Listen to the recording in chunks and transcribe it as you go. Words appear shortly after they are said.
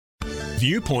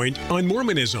Viewpoint on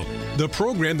Mormonism, the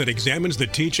program that examines the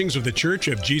teachings of the Church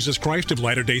of Jesus Christ of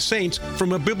Latter-day Saints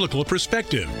from a biblical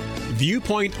perspective.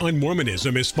 Viewpoint on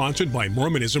Mormonism is sponsored by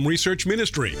Mormonism Research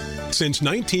Ministry. Since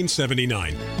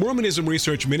 1979, Mormonism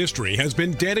Research Ministry has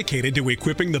been dedicated to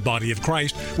equipping the body of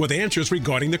Christ with answers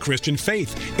regarding the Christian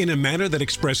faith in a manner that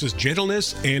expresses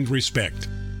gentleness and respect.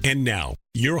 And now,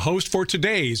 your host for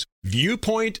today's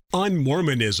Viewpoint on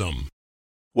Mormonism.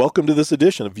 Welcome to this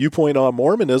edition of Viewpoint on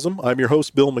Mormonism. I'm your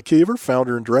host, Bill McKeever,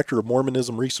 founder and director of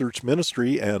Mormonism Research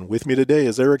Ministry, and with me today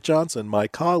is Eric Johnson, my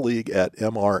colleague at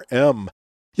MRM.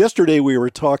 Yesterday, we were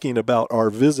talking about our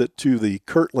visit to the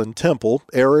Kirtland Temple.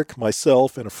 Eric,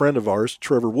 myself, and a friend of ours,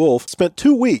 Trevor Wolf, spent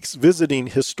 2 weeks visiting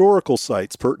historical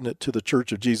sites pertinent to the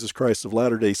Church of Jesus Christ of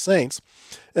Latter-day Saints.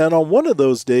 And on one of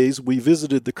those days, we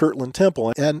visited the Kirtland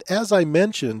Temple. And as I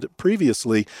mentioned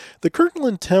previously, the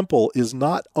Kirtland Temple is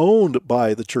not owned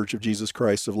by the Church of Jesus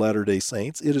Christ of Latter-day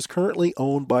Saints. It is currently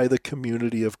owned by the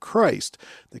Community of Christ.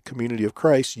 The Community of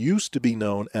Christ used to be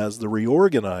known as the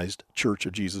Reorganized Church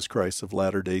of Jesus Christ of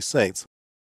Latter-day Saints.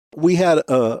 We had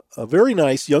a very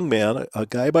nice young man, a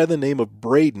guy by the name of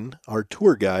Braden, our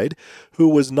tour guide, who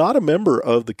was not a member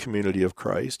of the Community of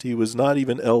Christ. He was not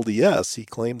even LDS. He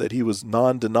claimed that he was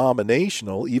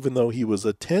non-denominational, even though he was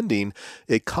attending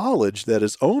a college that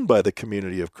is owned by the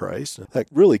Community of Christ. That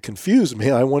really confused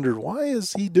me. I wondered, why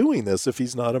is he doing this if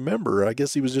he's not a member? I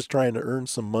guess he was just trying to earn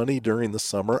some money during the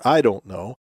summer. I don't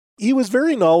know. He was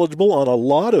very knowledgeable on a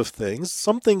lot of things,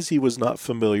 some things he was not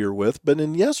familiar with, but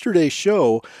in yesterday's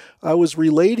show, I was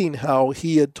relating how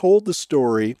he had told the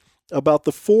story about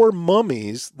the 4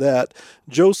 mummies that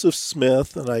Joseph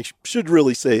Smith, and I should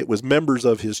really say it was members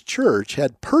of his church,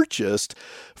 had purchased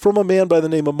from a man by the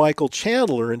name of Michael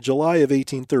Chandler in July of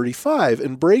 1835.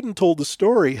 And Braden told the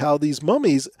story how these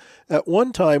mummies at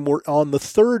one time were on the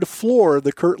 3rd floor of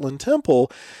the Kirtland Temple,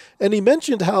 and he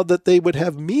mentioned how that they would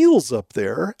have meals up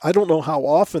there. I don't know how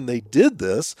often they did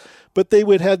this, but they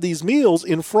would have these meals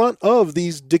in front of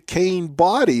these decaying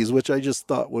bodies, which I just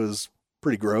thought was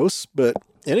pretty gross. But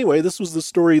anyway, this was the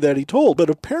story that he told.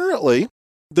 But apparently,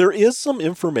 there is some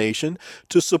information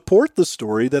to support the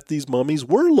story that these mummies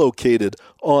were located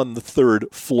on the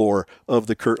 3rd floor of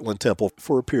the Kirtland Temple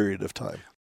for a period of time.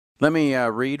 Let me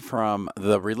read from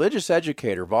The Religious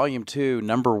Educator, Volume 2,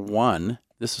 Number 1.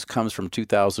 This comes from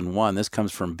 2001. This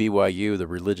comes from BYU, the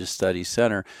Religious Studies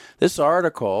Center. This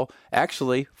article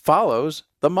actually follows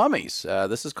the mummies.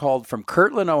 This is called From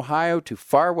Kirtland, Ohio to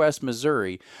Far West,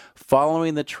 Missouri,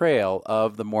 Following the Trail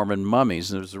of the Mormon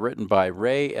Mummies. It was written by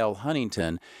Ray L.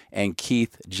 Huntington and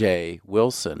Keith J.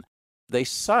 Wilson. They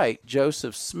cite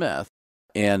Joseph Smith,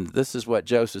 and this is what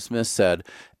Joseph Smith said.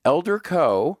 Elder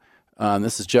Coe,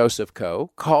 this is Joseph Coe,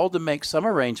 called to make some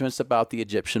arrangements about the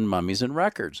Egyptian mummies and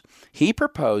records. He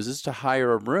proposes to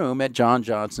hire a room at John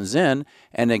Johnson's Inn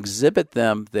and exhibit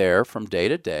them there from day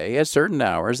to day at certain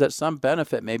hours that some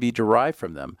benefit may be derived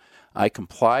from them. I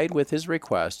complied with his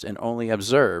request and only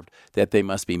observed that they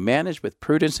must be managed with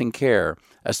prudence and care,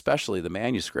 especially the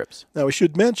manuscripts. Now, we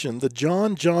should mention the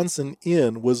John Johnson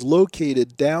Inn was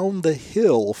located down the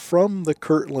hill from the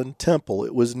Kirtland Temple.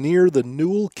 It was near the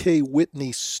Newell K.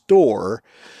 Whitney store,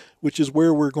 which is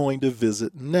where we're going to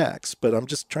visit next. But I'm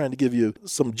just trying to give you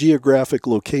some geographic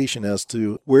location as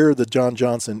to where the John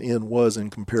Johnson Inn was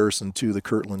in comparison to the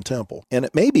Kirtland Temple. And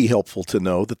it may be helpful to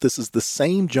know that this is the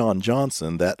same John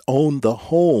Johnson that owned the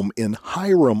home in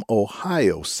Hiram,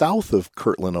 Ohio, south of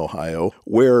Kirtland, Ohio,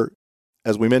 where,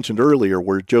 as we mentioned earlier,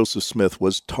 where Joseph Smith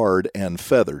was tarred and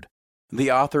feathered. The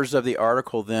authors of the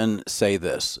article then say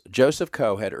this. Joseph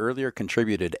Coe had earlier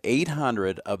contributed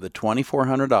 $800 of the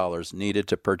 $2,400 needed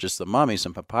to purchase the mummies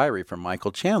and papyri from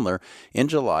Michael Chandler in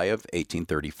July of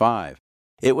 1835.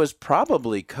 It was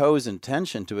probably Coe's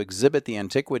intention to exhibit the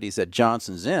antiquities at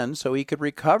Johnson's Inn so he could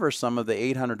recover some of the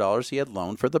 $800 he had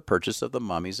loaned for the purchase of the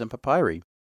mummies and papyri.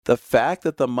 The fact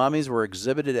that the mummies were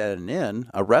exhibited at an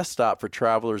inn, a rest stop for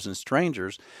travelers and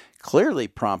strangers, clearly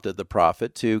prompted the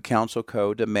prophet to counsel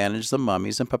Coe to manage the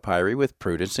mummies and papyri with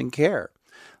prudence and care.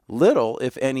 Little,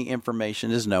 if any,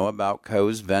 information is known about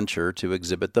Coe's venture to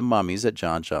exhibit the mummies at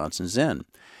John Johnson's Inn.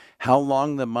 How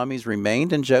long the mummies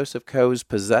remained in Joseph Coe's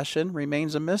possession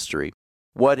remains a mystery.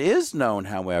 What is known,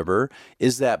 however,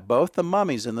 is that both the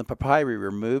mummies and the papyri were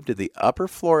moved to the upper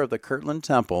floor of the Kirtland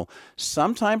Temple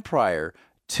sometime prior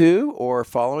to or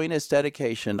following its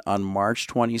dedication on March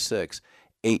 26,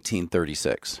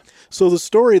 1836. So the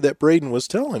story that Braden was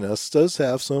telling us does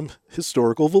have some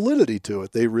historical validity to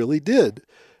it. They really did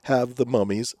have the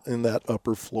mummies in that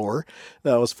upper floor.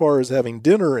 Now, as far as having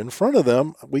dinner in front of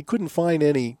them, we couldn't find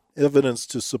any evidence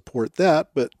to support that,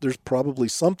 but there's probably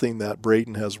something that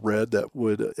Braden has read that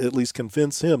would at least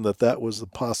convince him that that was a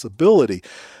possibility.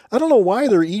 I don't know why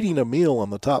they're eating a meal on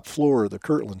the top floor of the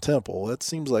Kirtland Temple. That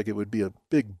seems like it would be a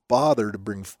big bother to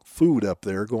bring food up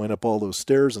there, going up all those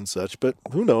stairs and such, but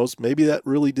who knows, maybe that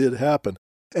really did happen.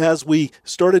 As we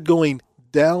started going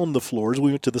down the floors,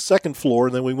 we went to the second floor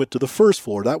and then we went to the first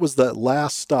floor. That was that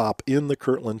last stop in the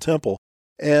Kirtland Temple.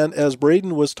 And as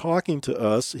Braden was talking to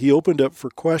us, he opened up for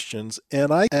questions,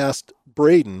 and I asked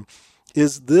Braden,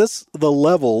 is this the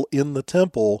level in the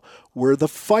temple where the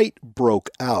fight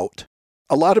broke out?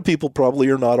 A lot of people probably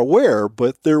are not aware,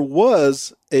 but there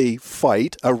was a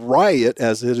fight, a riot,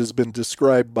 as it has been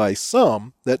described by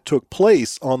some, that took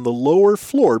place on the lower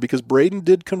floor, because Braden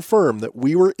did confirm that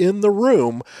we were in the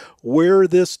room where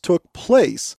this took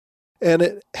place. And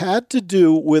it had to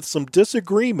do with some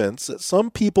disagreements that some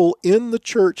people in the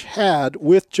church had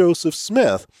with Joseph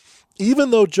Smith, even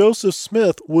though Joseph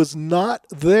Smith was not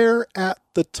there at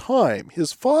the time.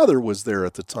 His father was there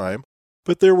at the time,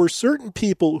 but there were certain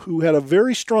people who had a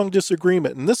very strong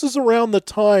disagreement. And this is around the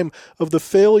time of the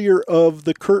failure of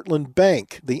the Kirtland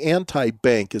Bank, the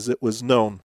anti-bank as it was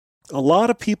known. A lot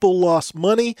of people lost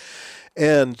money,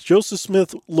 and Joseph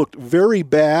Smith looked very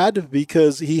bad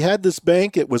because he had this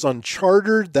bank. It was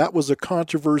unchartered. That was a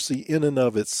controversy in and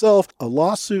of itself. A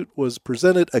lawsuit was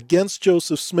presented against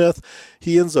Joseph Smith.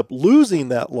 He ends up losing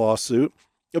that lawsuit,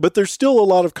 but there's still a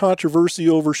lot of controversy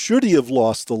over should he have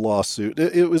lost the lawsuit.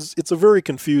 It's a very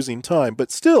confusing time,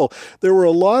 but still there were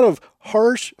a lot of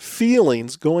harsh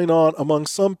feelings going on among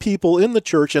some people in the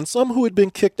church and some who had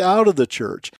been kicked out of the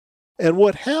church. And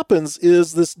what happens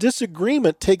is this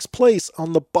disagreement takes place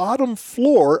on the bottom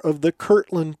floor of the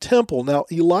Kirtland Temple. Now,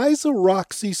 Eliza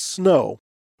Roxy Snow,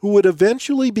 who would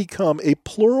eventually become a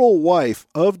plural wife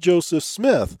of Joseph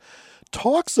Smith,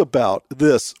 talks about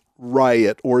this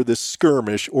riot or this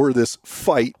skirmish or this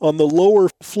fight on the lower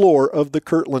floor of the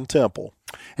Kirtland Temple.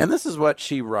 And this is what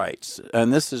she writes,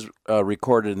 and this is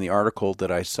recorded in the article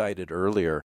that I cited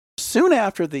earlier. Soon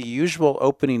after the usual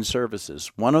opening services,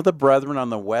 one of the brethren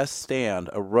on the west stand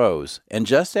arose, and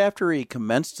just after he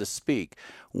commenced to speak,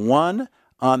 one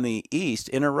on the east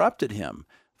interrupted him.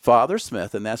 Father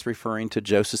Smith, and that's referring to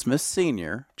Joseph Smith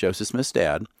Sr., Joseph Smith's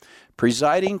dad,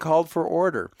 presiding, called for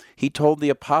order. He told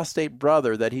the apostate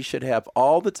brother that he should have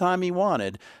all the time he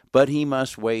wanted, but he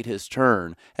must wait his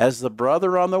turn. As the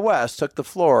brother on the west took the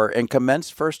floor and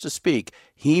commenced first to speak,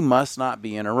 he must not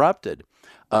be interrupted.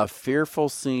 A fearful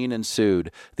scene ensued,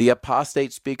 the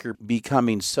apostate speaker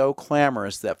becoming so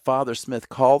clamorous that Father Smith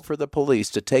called for the police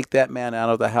to take that man out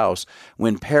of the house,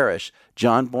 when Parrish,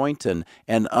 John Boynton,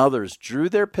 and others drew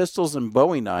their pistols and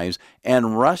bowie knives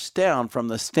and rushed down from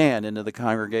the stand into the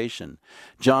congregation.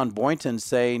 John Boynton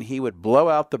saying he would blow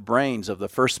out the brains of the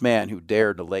first man who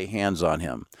dared to lay hands on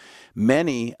him.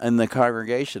 Many in the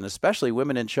congregation, especially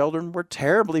women and children, were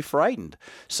terribly frightened.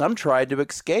 Some tried to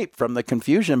escape from the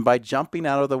confusion by jumping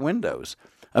out of the windows.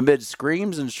 Amid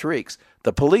screams and shrieks,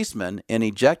 the policemen, in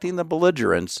ejecting the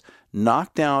belligerents,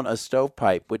 knocked down a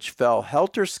stovepipe which fell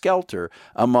helter-skelter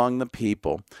among the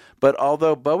people. But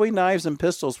although bowie knives and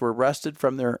pistols were wrested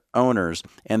from their owners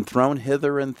and thrown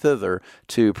hither and thither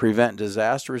to prevent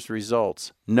disastrous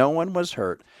results, no one was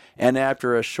hurt, and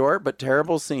after a short but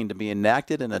terrible scene to be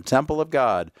enacted in a temple of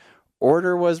God,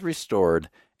 order was restored,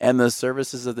 and the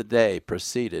services of the day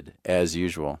proceeded as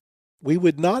usual. We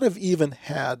would not have even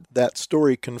had that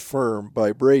story confirmed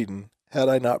by Braden had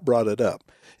I not brought it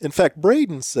up. In fact,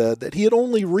 Braden said that he had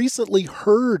only recently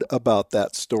heard about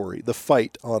that story, the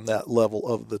fight on that level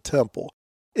of the temple.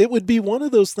 It would be one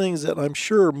of those things that I'm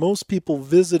sure most people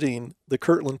visiting the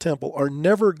Kirtland Temple are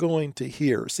never going to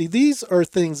hear. See, these are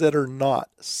things that are not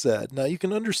said. Now, you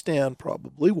can understand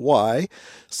probably why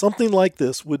something like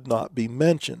this would not be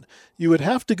mentioned. You would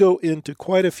have to go into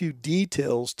quite a few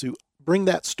details to bring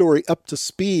that story up to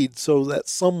speed so that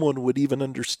someone would even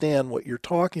understand what you're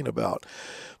talking about.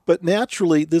 But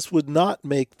naturally, this would not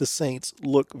make the saints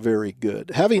look very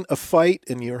good. Having a fight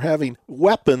and you're having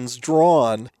weapons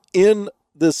drawn in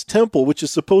this temple, which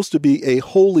is supposed to be a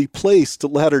holy place to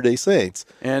Latter-day Saints.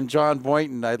 And John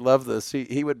Boynton, I love this.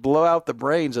 He would blow out the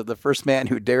brains of the first man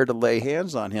who dared to lay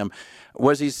hands on him.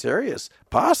 Was he serious?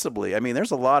 Possibly. I mean,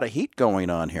 there's a lot of heat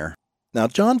going on here. Now,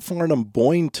 John Farnham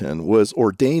Boynton was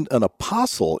ordained an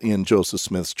apostle in Joseph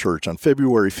Smith's church on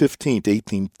February 15,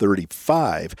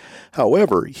 1835.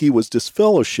 However, he was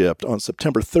disfellowshipped on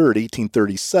September 3,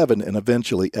 1837, and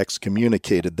eventually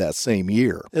excommunicated that same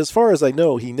year. As far as I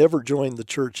know, he never joined the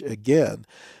church again.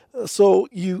 So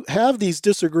you have these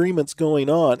disagreements going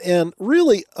on, and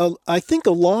really, I think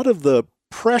a lot of the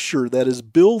pressure that is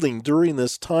building during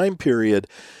this time period,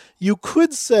 you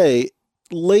could say,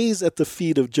 lays at the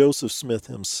feet of Joseph Smith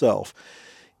himself.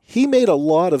 He made a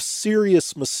lot of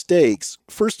serious mistakes,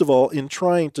 first of all, in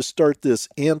trying to start this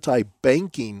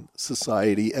anti-banking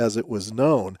society, as it was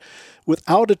known,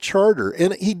 without a charter.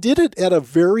 And he did it at a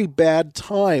very bad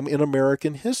time in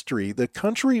American history. The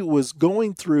country was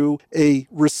going through a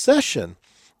recession,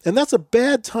 and that's a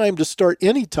bad time to start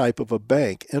any type of a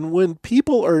bank. And when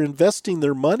people are investing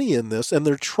their money in this and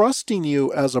they're trusting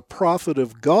you as a prophet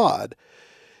of God,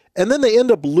 and then they end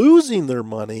up losing their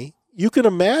money, you can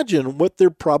imagine what they're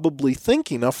probably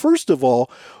thinking. Now, first of all,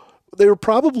 they were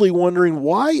probably wondering,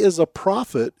 why is a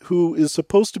prophet who is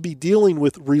supposed to be dealing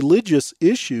with religious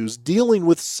issues dealing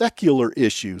with secular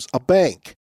issues, a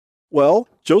bank? Well,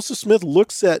 Joseph Smith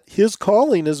looks at his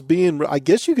calling as being, I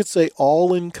guess you could say,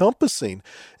 all-encompassing.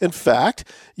 In fact,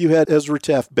 you had Ezra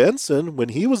Taft Benson, when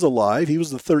he was alive, he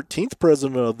was the 13th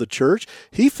president of the church.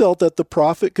 He felt that the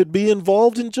prophet could be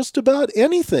involved in just about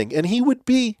anything, and he would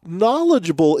be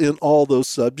knowledgeable in all those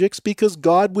subjects because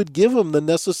God would give him the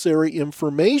necessary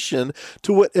information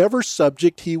to whatever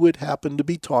subject he would happen to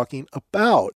be talking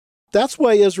about. That's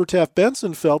why Ezra Taft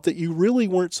Benson felt that you really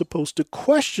weren't supposed to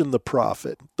question the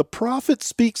prophet. The prophet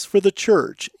speaks for the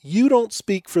church. You don't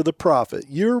speak for the prophet.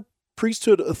 Your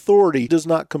priesthood authority does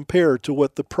not compare to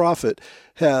what the prophet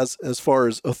has as far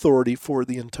as authority for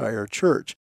the entire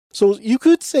church. So you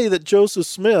could say that Joseph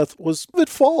Smith was at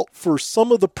fault for some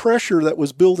of the pressure that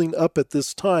was building up at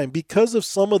this time because of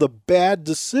some of the bad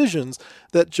decisions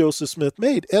that Joseph Smith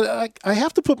made. And I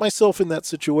have to put myself in that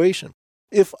situation.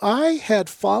 If I had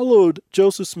followed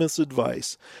Joseph Smith's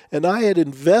advice and I had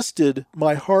invested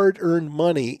my hard-earned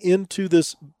money into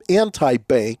this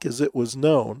anti-bank, as it was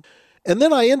known, and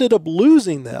then I ended up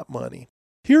losing that money,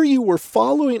 here you were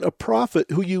following a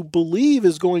prophet who you believe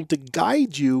is going to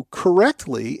guide you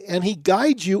correctly, and he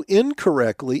guides you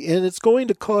incorrectly, and it's going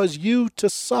to cause you to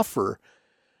suffer.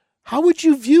 How would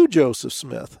you view Joseph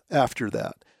Smith after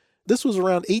that? This was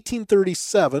around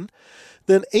 1837.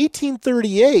 Then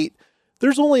 1838,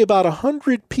 there's only about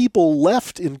 100 people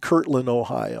left in Kirtland,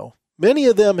 Ohio. Many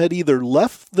of them had either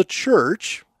left the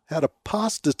church, had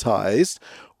apostatized,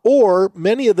 or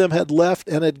many of them had left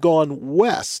and had gone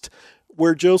west,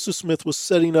 where Joseph Smith was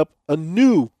setting up a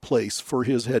new place for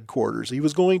his headquarters. He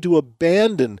was going to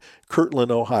abandon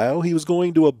Kirtland, Ohio. He was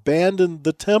going to abandon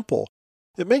the temple.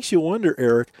 It makes you wonder,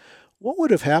 Eric, what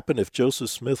would have happened if Joseph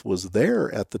Smith was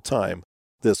there at the time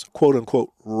this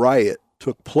quote-unquote riot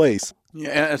took place?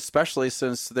 Yeah, especially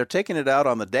since they're taking it out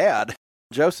on the dad.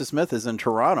 Joseph Smith is in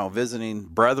Toronto visiting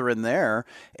brethren there,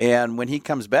 and when he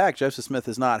comes back, Joseph Smith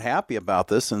is not happy about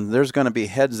this, and there's going to be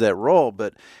heads that roll,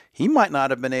 but he might not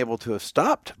have been able to have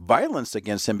stopped violence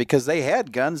against him because they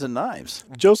had guns and knives.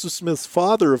 Joseph Smith's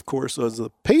father, of course, was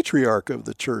the patriarch of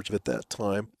the church at that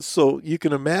time, so you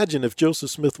can imagine if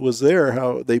Joseph Smith was there,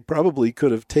 how they probably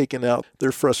could have taken out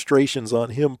their frustrations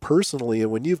on him personally,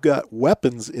 and when you've got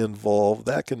weapons involved,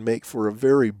 that can make for a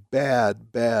very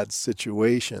bad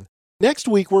situation. Next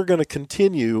week, we're going to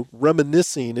continue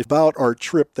reminiscing about our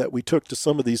trip that we took to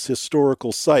some of these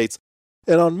historical sites.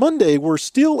 And on Monday, we're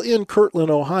still in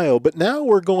Kirtland, Ohio, but now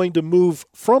we're going to move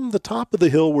from the top of the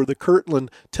hill where the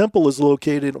Kirtland Temple is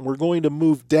located, and we're going to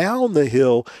move down the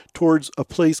hill towards a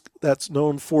place that's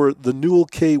known for the Newell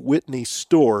K. Whitney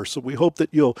store. So we hope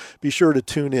that you'll be sure to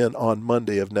tune in on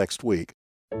Monday of next week.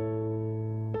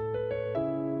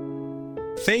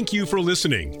 Thank you for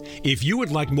listening. If you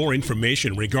would like more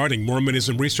information regarding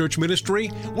Mormonism Research Ministry,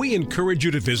 we encourage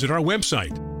you to visit our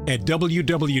website at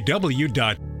www.mrm.org,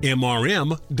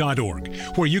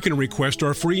 where you can request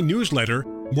our free newsletter,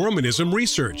 Mormonism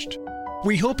Researched.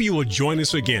 We hope you will join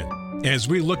us again as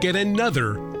we look at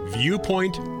another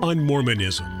viewpoint on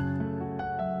Mormonism.